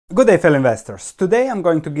Good day, fellow investors. Today I'm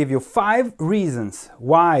going to give you 5 reasons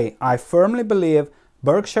why I firmly believe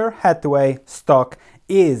Berkshire Hathaway stock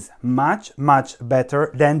is much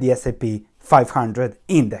better than the S&P 500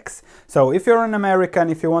 index. So if you're an American,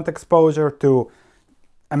 if you want exposure to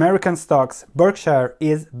American stocks, Berkshire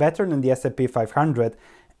is better than the S&P 500,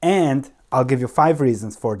 and I'll give you 5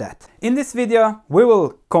 reasons for that. In this video, we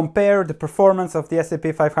will compare the performance of the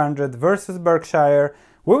S&P 500 versus Berkshire.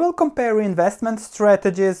 We will compare investment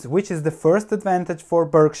strategies, which is the first advantage for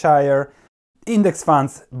Berkshire. Index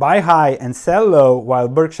funds buy high and sell low, while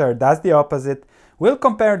Berkshire does the opposite. We'll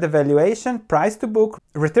compare the valuation, price to book,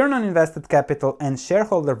 return on invested capital, and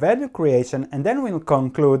shareholder value creation, and then we'll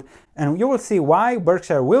conclude, and you will see why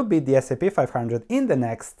Berkshire will beat the S&P 500 in the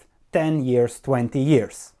next 10 years, 20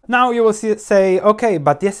 years. Now you will say, okay,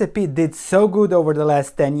 but the S&P did so good over the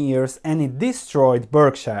last 10 years and it destroyed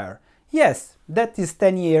Berkshire. Yes, that is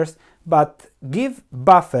 10 years, but give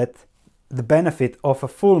Buffett the benefit of a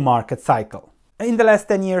full market cycle. In the last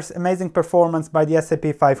 10 years, amazing performance by the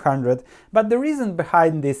S&P 500, but the reason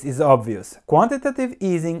behind this is obvious. Quantitative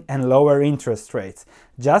easing and lower interest rates.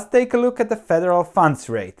 Just take a look at the federal funds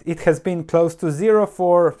rate. It has been close to zero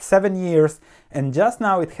for 7 years, and just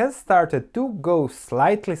now it has started to go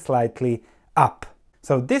slightly up.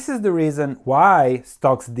 So this is the reason why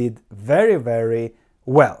stocks did very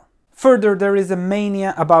well. Further, there is a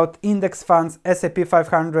mania about index funds, S&P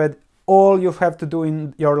 500. All you have to do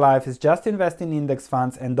in your life is just invest in index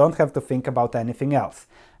funds and don't have to think about anything else.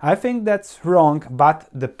 I think that's wrong, but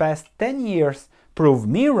the past 10 years prove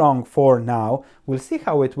me wrong for now. We'll see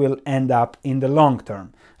how it will end up in the long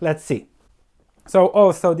term. Let's see. So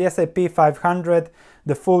also the S&P 500,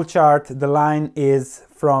 the full chart, the line is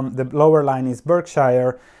from the lower line is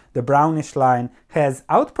Berkshire. The brownish line has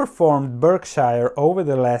outperformed Berkshire over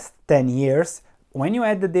the last 10 years. When you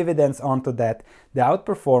add the dividends onto that, the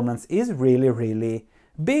outperformance is really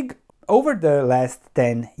big over the last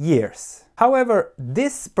 10 years. However,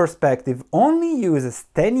 this perspective only uses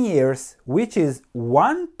 10 years, which is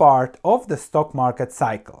one part of the stock market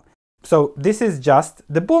cycle. So this is just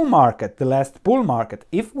the bull market, the last bull market.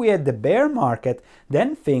 If we add the bear market,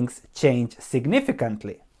 then things change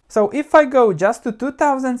significantly. So if I go just to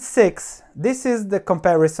 2006, this is the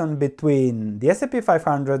comparison between the S&P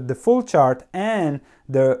 500, the full chart, and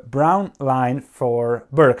the brown line for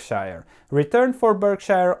Berkshire. Return for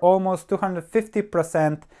Berkshire almost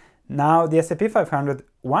 250%. Now the S&P 500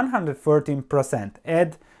 113%.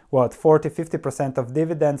 Add what, 40-50% of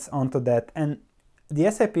dividends onto that, and the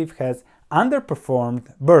S&P has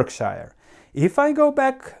underperformed Berkshire. If I go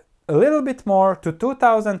back a little bit more to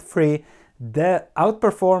 2003, the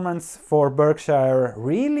outperformance for Berkshire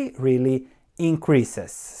really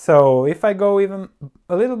increases. So if I go even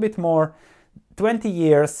a little bit more, 20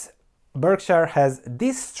 years, Berkshire has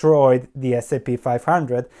destroyed the S&P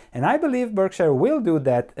 500, and I believe Berkshire will do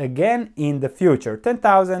that again in the future.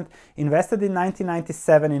 10,000 invested in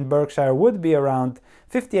 1997 in Berkshire would be around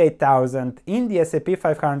 58,000 in the S&P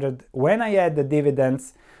 500 when I add the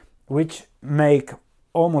dividends, which make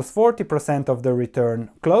almost 40% of the return,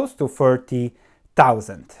 close to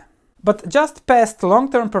 30,000. But just past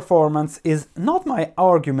long-term performance is not my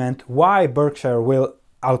argument why Berkshire will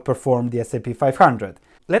outperform the S&P 500.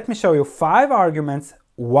 Let me show you 5 arguments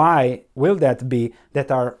why will that be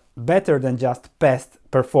that are better than just past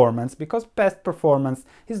performance, because past performance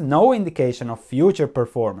is no indication of future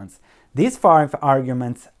performance. These 5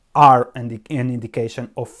 arguments are an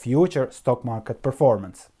indication of future stock market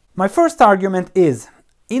performance. My first argument is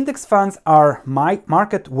index funds are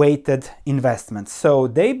market-weighted investments, so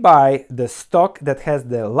they buy the stock that has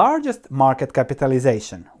the largest market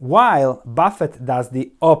capitalization, while Buffett does the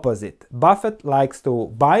opposite. Buffett likes to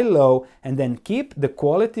buy low and then keep the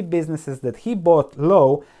quality businesses that he bought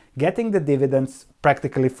low, getting the dividends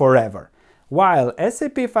practically forever. While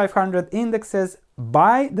S&P 500 indexes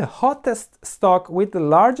buy the hottest stock with the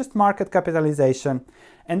largest market capitalization,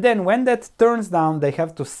 and then when that turns down, they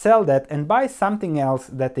have to sell that and buy something else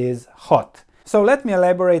that is hot. So let me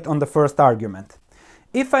elaborate on the first argument.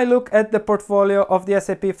 If I look at the portfolio of the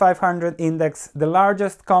S&P 500 index, the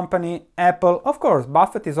largest company, Apple, of course,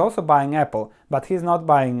 Buffett is also buying Apple, but he's not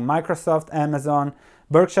buying Microsoft, Amazon.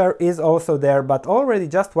 Berkshire is also there, but already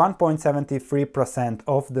just 1.73%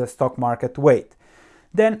 of the stock market weight.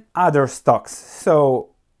 Then other stocks. So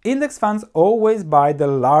index funds always buy the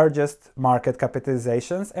largest market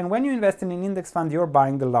capitalizations, and when you invest in an index fund, you're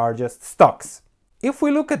buying the largest stocks. If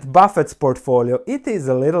we look at Buffett's portfolio, it is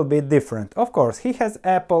a little bit different. Of course, he has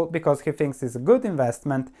Apple because he thinks it's a good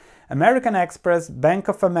investment, American Express, Bank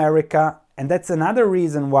of America, And that's another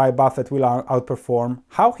reason why Buffett will outperform.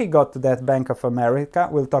 How he got to that, Bank of America,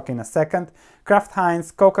 we'll talk in a second, Kraft Heinz,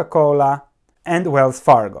 Coca-Cola, and Wells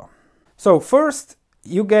Fargo. So first,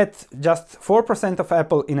 you get just 4% of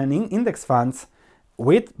Apple in an index funds.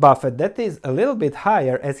 With Buffett, that is a little bit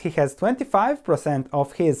higher, as he has 25%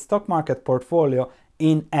 of his stock market portfolio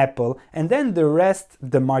in Apple, and then the rest,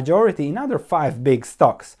 the majority, in other 5 big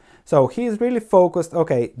stocks. So he's really focused,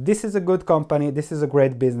 okay, this is a good company, this is a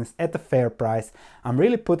great business at a fair price. I'm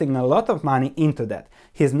really putting a lot of money into that.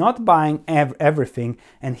 He's not buying everything,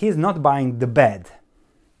 and he's not buying the bad.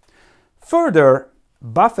 Further,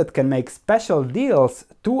 Buffett can make special deals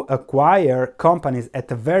to acquire companies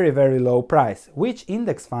at a very, very low price, which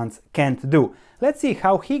index funds can't do. Let's see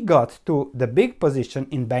how he got to the big position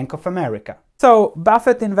in Bank of America. So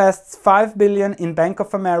Buffett invests $5 billion in Bank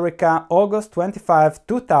of America, August 25,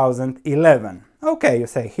 2011. Okay, you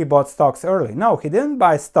say he bought stocks early. No, he didn't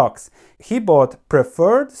buy stocks. He bought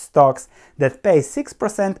preferred stocks that pay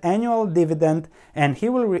 6% annual dividend, and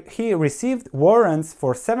he received warrants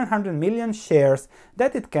for 700 million shares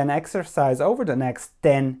that it can exercise over the next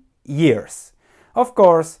 10 years. Of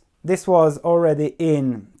course, this was already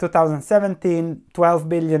in 2017, 12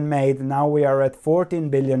 billion made, now we are at 14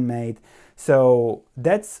 billion made. So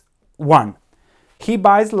that's one. He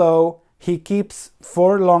buys low. He keeps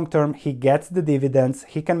for long term, he gets the dividends,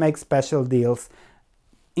 he can make special deals.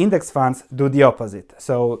 Index funds do the opposite.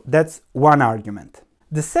 So that's one argument.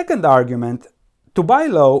 The second argument, to buy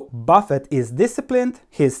low, Buffett is disciplined,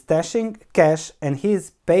 he's stashing cash, and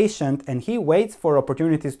he's patient, and he waits for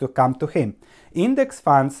opportunities to come to him. Index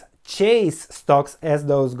funds chase stocks as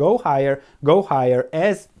those go higher,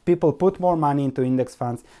 as people put more money into index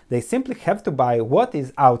funds. They simply have to buy what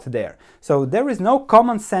is out there. So there is no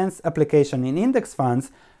common sense application in index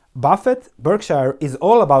funds. Buffett, Berkshire, is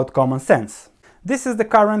all about common sense. This is the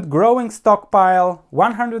current growing stockpile,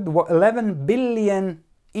 111 billion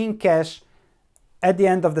in cash at the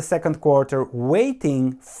end of the second quarter,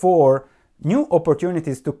 waiting for new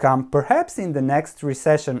opportunities to come, perhaps in the next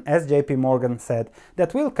recession, as JP Morgan said,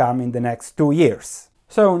 that will come in the next 2 years.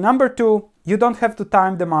 So number 2, you don't have to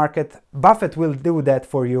time the market. Buffett will do that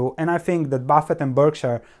for you, and I think that Buffett and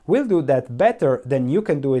Berkshire will do that better than you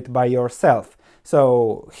can do it by yourself.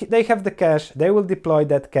 So they have the cash, they will deploy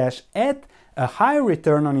that cash at a high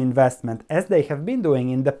return on investment, as they have been doing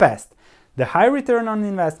in the past. The high return on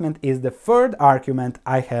investment is the third argument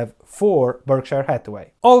I have for Berkshire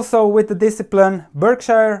Hathaway. Also, with the discipline,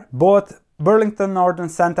 Berkshire bought Burlington Northern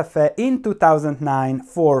Santa Fe in 2009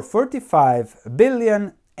 for 35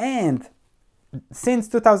 billion, and since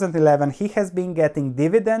 2011 he has been getting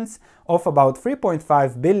dividends of about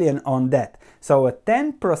 3.5 billion on that. So a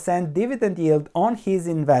 10% dividend yield on his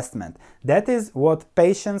investment. That is what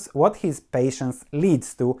his patience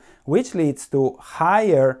leads to, which leads to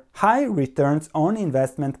high returns on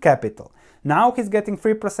investment capital. Now he's getting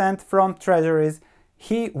 3% from treasuries.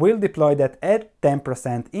 He will deploy that at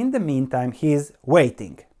 10%. In the meantime, he's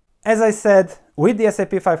waiting. As I said, with the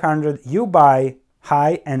S&P 500, you buy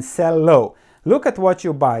high and sell low. Look at what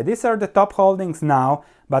you buy. These are the top holdings now,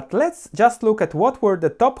 but let's just look at what were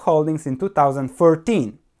the top holdings in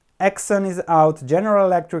 2013. Exxon is out, General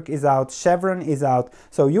Electric is out, Chevron is out.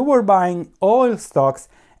 So you were buying oil stocks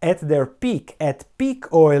at their peak. At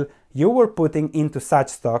peak oil, you were putting into such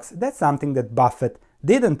stocks. That's something that Buffett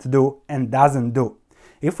didn't do and doesn't do.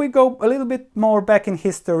 If we go a little bit more back in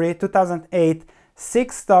history, 2008,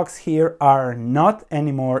 6 stocks here are not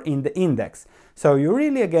anymore in the index. So you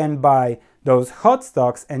really again buy those hot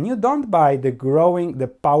stocks, and you don't buy the growing, the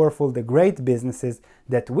powerful, the great businesses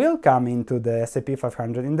that will come into the S&P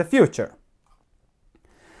 500 in the future.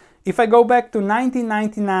 If I go back to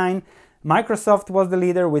 1999, Microsoft was the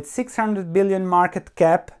leader with 600 billion market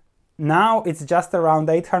cap. Now it's just around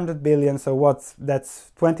 800 billion, so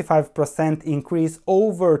that's 25% increase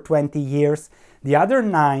over 20 years. The other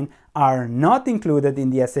 9 are not included in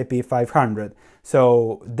the S&P 500.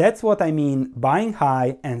 So that's what I mean, buying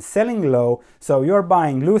high and selling low. So you're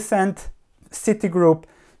buying Lucent, Citigroup.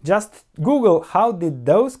 Just Google how did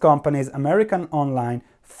those companies, American Online,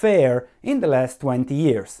 fare in the last 20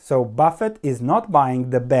 years. So Buffett is not buying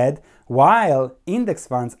the bad, while index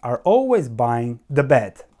funds are always buying the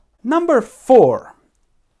bad. Number 4.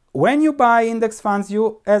 When you buy index funds,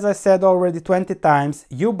 as I said already 20 times,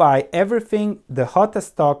 you buy everything, the hottest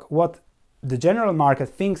stock, what the general market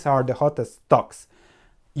thinks are the hottest stocks.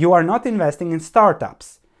 You are not investing in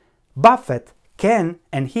startups. Buffett can,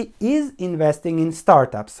 and he is investing in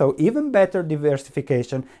startups, so even better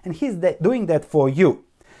diversification, and he's doing that for you.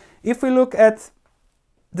 If we look at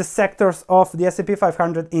the sectors of the S&P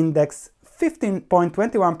 500 index,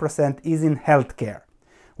 15.21% is in healthcare.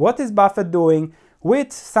 What is Buffett doing?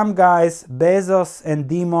 With some guys, Bezos and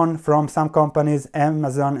Dimon from some companies,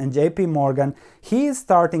 Amazon and JP Morgan, he is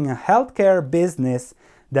starting a healthcare business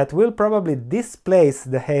that will probably displace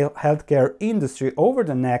the healthcare industry over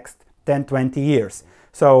the next 10-20 years.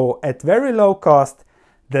 So at very low cost,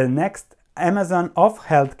 the next Amazon of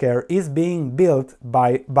healthcare is being built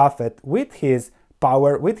by Buffett with his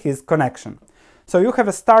power, with his connection. So you have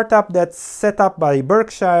a startup that's set up by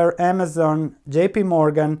Berkshire, Amazon, JP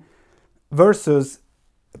Morgan versus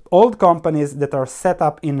old companies that are set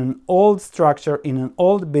up in an old structure, in an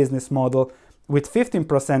old business model with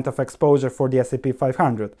 15% of exposure for the S&P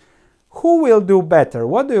 500. Who will do better?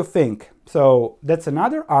 What do you think? So that's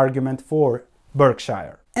another argument for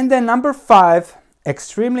Berkshire. And then number 5,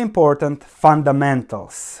 extremely important,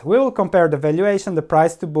 fundamentals. We will compare the valuation, the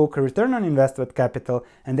price to book, return on invested capital,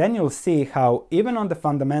 and then you'll see how even on the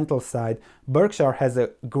fundamental side, Berkshire has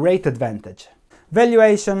a great advantage.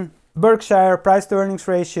 Valuation, Berkshire price to earnings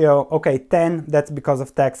ratio, okay, 10, that's because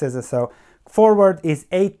of taxes. So forward is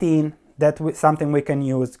 18, that's something we can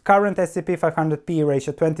use. Current S&P 500 P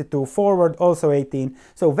ratio 22, forward also 18.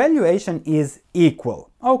 So valuation is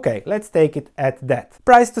equal. Okay, let's take it at that.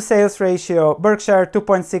 Price to sales ratio, Berkshire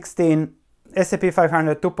 2.16, S&P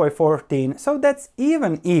 500 2.14. So that's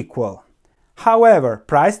even equal. However,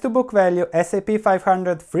 price to book value, S&P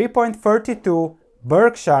 500 3.32,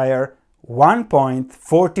 Berkshire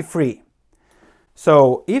 1.43.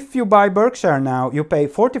 So if you buy Berkshire now, you pay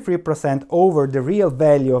 43% over the real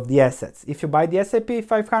value of the assets. If you buy the S&P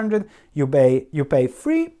 500, you pay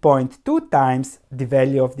 3.2 times the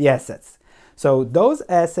value of the assets. So those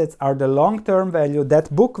assets are the long-term value.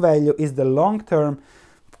 That book value is the long-term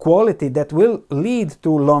quality that will lead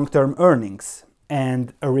to long-term earnings.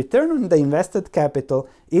 And a return on the invested capital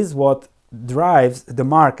is what drives the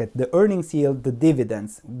market, the earnings yield, the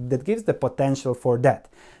dividends, that gives the potential for that.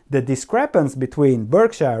 The discrepancy between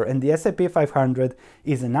Berkshire and the S&P 500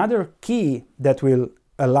 is another key that will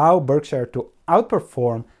allow Berkshire to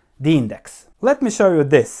outperform the index. Let me show you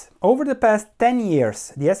this. Over the past 10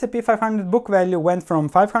 years, the S&P 500 book value went from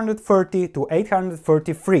 530 to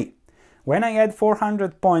 833. When I add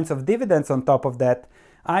 400 points of dividends on top of that,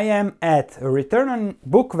 I am at a return on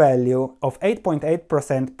book value of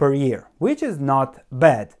 8.8% per year, which is not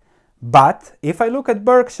bad. But if I look at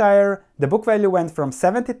Berkshire, the book value went from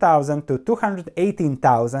 70,000 to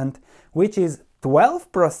 218,000, which is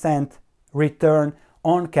 12% return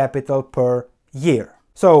on capital per year.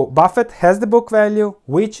 So Buffett has the book value,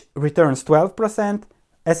 which returns 12%,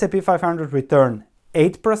 S&P 500 return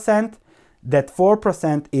 8%. That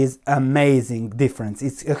 4% is amazing difference.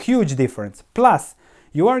 It's a huge difference. Plus,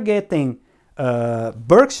 you are getting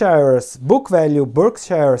Berkshire's book value,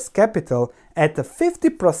 Berkshire's capital at a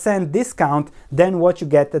 50% discount than what you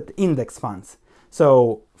get at index funds.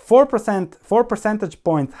 So 4 percentage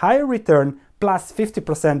point higher return plus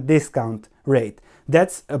 50% discount rate.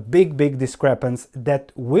 That's a big discrepancy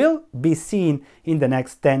that will be seen in the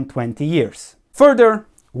next 10-20 years. Further,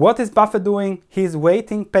 what is Buffett doing? He's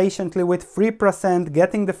waiting patiently with 3%,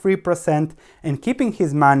 getting the 3% and keeping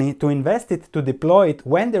his money to invest it, to deploy it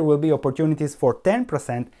when there will be opportunities for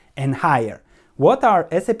 10% and higher. What are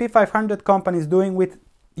S&P 500 companies doing with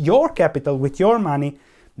your capital, with your money?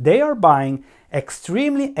 They are buying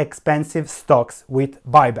extremely expensive stocks with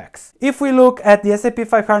buybacks. If we look at the S&P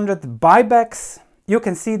 500 buybacks, you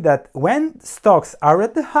can see that when stocks are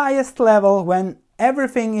at the highest level, when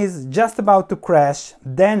everything is just about to crash,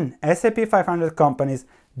 then S&P 500 companies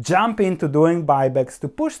jump into doing buybacks to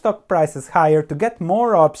push stock prices higher, to get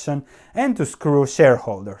more option and to screw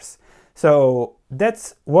shareholders. So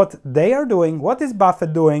that's what they are doing. What is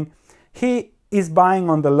Buffett doing? He is buying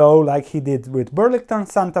on the low like he did with Burlington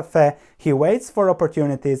Santa Fe. He waits for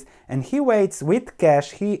opportunities and he waits with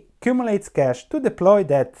cash. He accumulates cash to deploy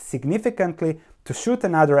that significantly, to shoot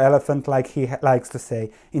another elephant, like he likes to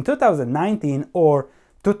say, in 2019 or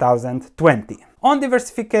 2020. On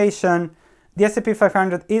diversification, the S&P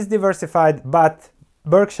 500 is diversified, but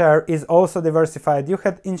Berkshire is also diversified. You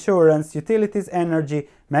had insurance, utilities, energy,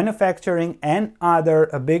 manufacturing, and other,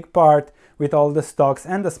 a big part with all the stocks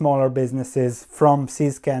and the smaller businesses from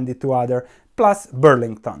See's Candy to other, plus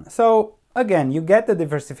Burlington. So again, you get the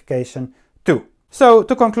diversification too. So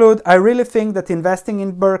to conclude, I really think that investing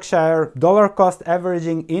in Berkshire, dollar cost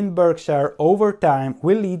averaging in Berkshire over time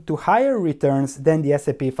will lead to higher returns than the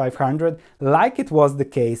S&P 500, like it was the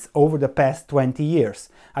case over the past 20 years.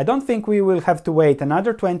 I don't think we will have to wait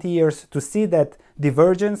another 20 years to see that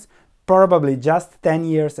divergence. probably just 10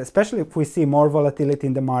 years, especially if we see more volatility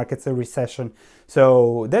in the markets, a recession.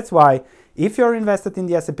 So that's why if you're invested in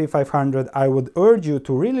the S&P 500, I would urge you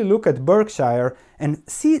to really look at Berkshire and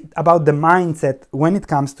see about the mindset when it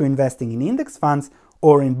comes to investing in index funds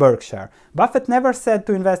or in Berkshire. Buffett never said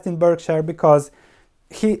to invest in Berkshire because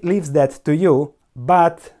he leaves that to you,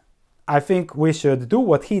 but I think we should do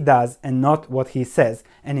what he does and not what he says,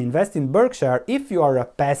 and invest in Berkshire if you are a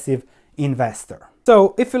passive investor.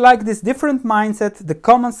 So if you like this different mindset, the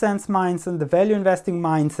common sense mindset, the value investing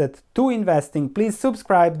mindset to investing, please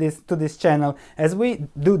subscribe to this channel, as we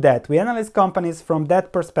do that. We analyze companies from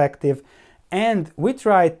that perspective, and we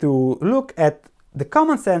try to look at the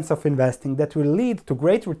common sense of investing that will lead to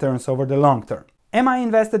great returns over the long term. Am I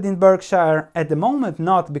invested in Berkshire? At the moment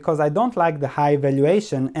not, because I don't like the high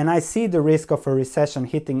valuation and I see the risk of a recession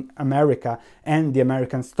hitting America and the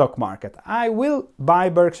American stock market. I will buy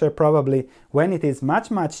Berkshire probably when it is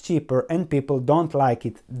much cheaper and people don't like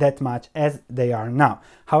it that much as they are now.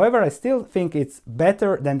 However, I still think it's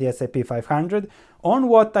better than the S&P 500. On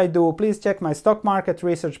what I do, please check my stock market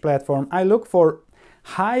research platform. I look for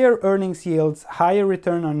higher earnings yields, higher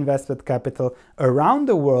return on invested capital around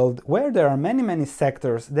the world where there are many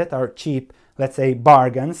sectors that are cheap, let's say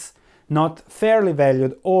bargains, not fairly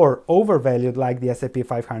valued or overvalued like the S&P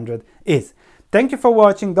 500 is. Thank you for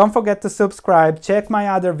watching. Don't forget to subscribe, check my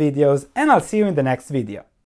other videos, and I'll see you in the next video.